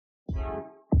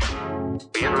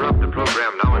We interrupt the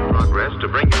program now in progress to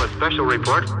bring you a special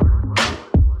report.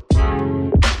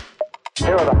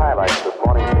 Here are the highlights this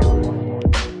morning's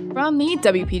news. From the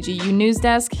WPGU News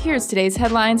Desk, here's today's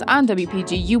headlines on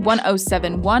WPGU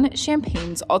 1071,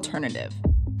 Champaign's Alternative.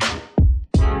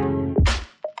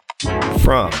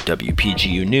 From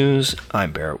WPGU News,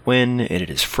 I'm Barrett Wynn, and it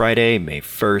is Friday, May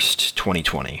 1st,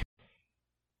 2020.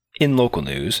 In local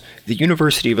news, the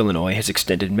University of Illinois has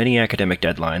extended many academic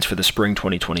deadlines for the spring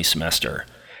 2020 semester.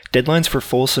 Deadlines for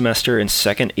full semester and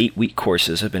second 8-week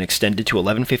courses have been extended to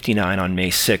 11:59 on May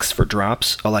 6th for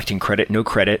drops, electing credit no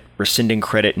credit, rescinding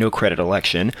credit no credit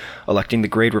election, electing the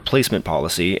grade replacement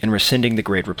policy, and rescinding the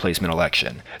grade replacement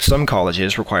election. Some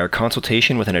colleges require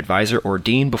consultation with an advisor or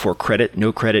dean before credit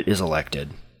no credit is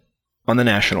elected. On the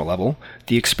national level,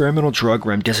 the experimental drug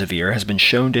remdesivir has been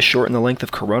shown to shorten the length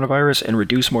of coronavirus and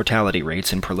reduce mortality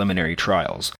rates in preliminary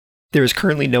trials. There is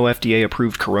currently no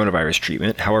FDA-approved coronavirus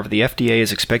treatment, however the FDA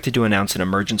is expected to announce an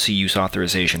emergency use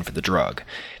authorization for the drug.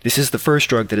 This is the first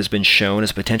drug that has been shown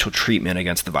as a potential treatment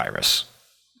against the virus.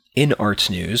 In arts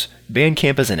news,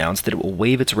 Bandcamp has announced that it will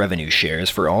waive its revenue shares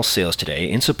for all sales today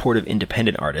in support of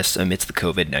independent artists amidst the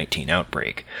COVID-19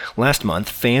 outbreak. Last month,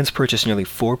 fans purchased nearly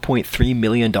 $4.3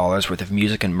 million worth of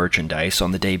music and merchandise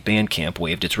on the day Bandcamp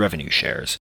waived its revenue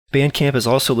shares. Bandcamp has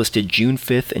also listed June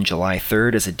 5th and July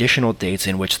 3rd as additional dates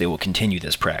in which they will continue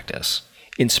this practice.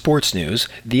 In sports news,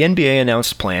 the NBA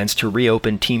announced plans to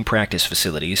reopen team practice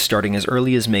facilities starting as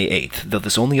early as May 8th, though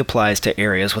this only applies to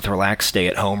areas with relaxed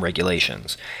stay-at-home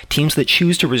regulations. Teams that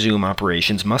choose to resume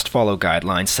operations must follow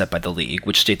guidelines set by the league,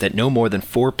 which state that no more than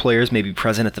 4 players may be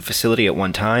present at the facility at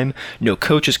one time, no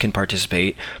coaches can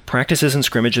participate, practices and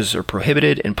scrimmages are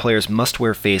prohibited, and players must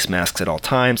wear face masks at all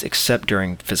times except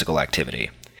during physical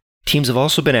activity. Teams have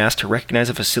also been asked to recognize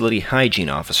a facility hygiene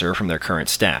officer from their current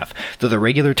staff, though the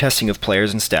regular testing of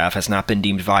players and staff has not been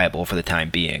deemed viable for the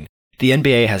time being. The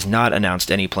NBA has not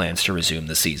announced any plans to resume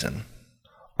the season.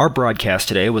 Our broadcast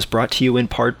today was brought to you in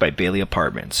part by Bailey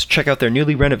Apartments. Check out their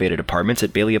newly renovated apartments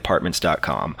at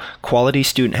BaileyApartments.com. Quality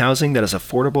student housing that is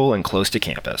affordable and close to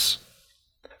campus.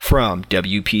 From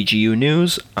WPGU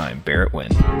News, I'm Barrett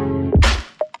Wynn.